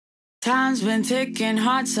time's been ticking,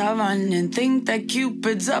 hearts are running. Think that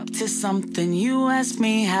Cupid's up to something. You ask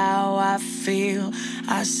me how I feel,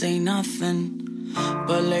 I say nothing.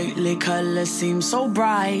 But lately colors seem so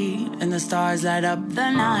bright, and the stars light up the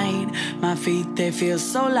night. My feet, they feel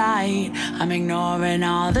so light. I'm ignoring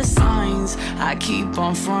all the signs, I keep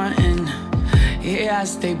on fronting. Yeah, I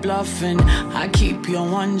stay bluffing. I keep you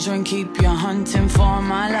wondering, keep you hunting for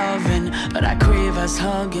my loving. But I crave us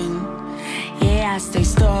hugging. Yeah, I stay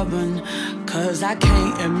stubborn, cause I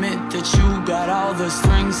can't admit that you got all the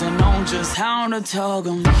strings and know just how to tug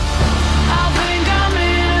them. I think I'm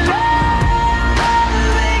in love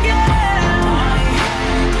again.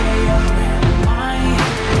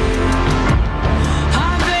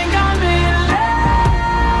 I think I'm in love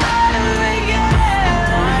again.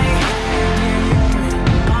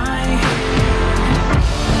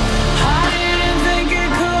 I didn't think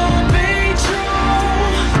it could be true.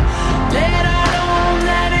 Later on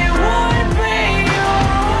that it would be you.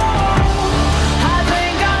 I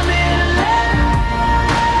think I'm in love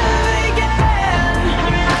again.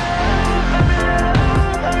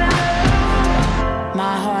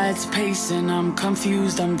 My heart's pacing, I'm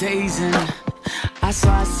confused, I'm dazing. I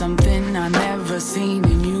saw something I never seen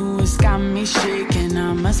in you, it's got me shaking.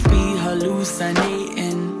 I must be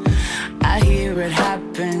hallucinating. I hear it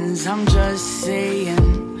happens, I'm just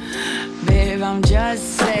saying. Babe, I'm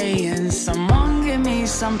just saying. Someone give me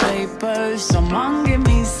some paper, someone give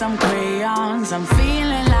me some crayons. I'm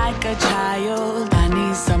feeling like a child, I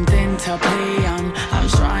need something to play on. I'm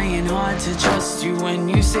trying hard to trust you when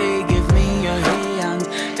you say give me your hand.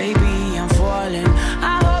 Baby, I'm falling,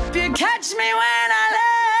 I hope you catch me when I land.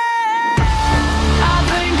 I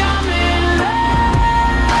think I'm in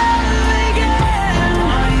love again.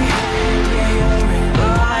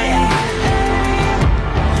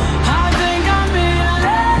 I think I'm in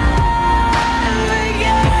love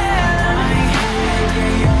again.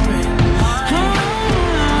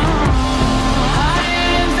 I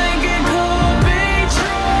didn't think it could be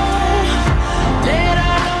true.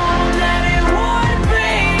 Later on that it would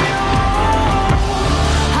be you.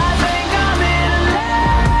 I think I'm in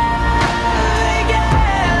love again.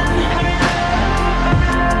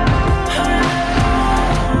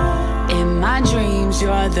 In my dreams,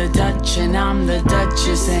 you're the Dutch and I'm the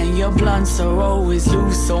Duchess, and your blunts are always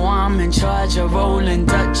loose, so I'm in charge of rolling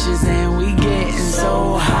Dutches. And we getting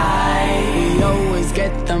so high, we always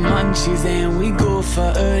get the munchies, and we go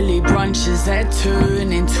for early brunches that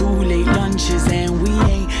turn into late lunches. And we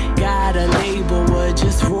ain't got a label, we're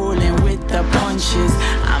just rolling with the punches.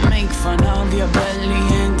 I make fun of your belly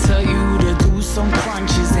and tell you to do some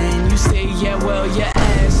crunches, and you say, yeah, well, your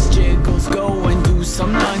ass jiggles, go and do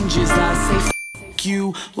some lunges. I say f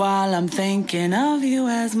you while I'm thinking of you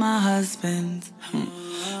as my husband.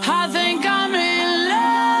 I think I'm in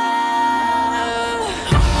love.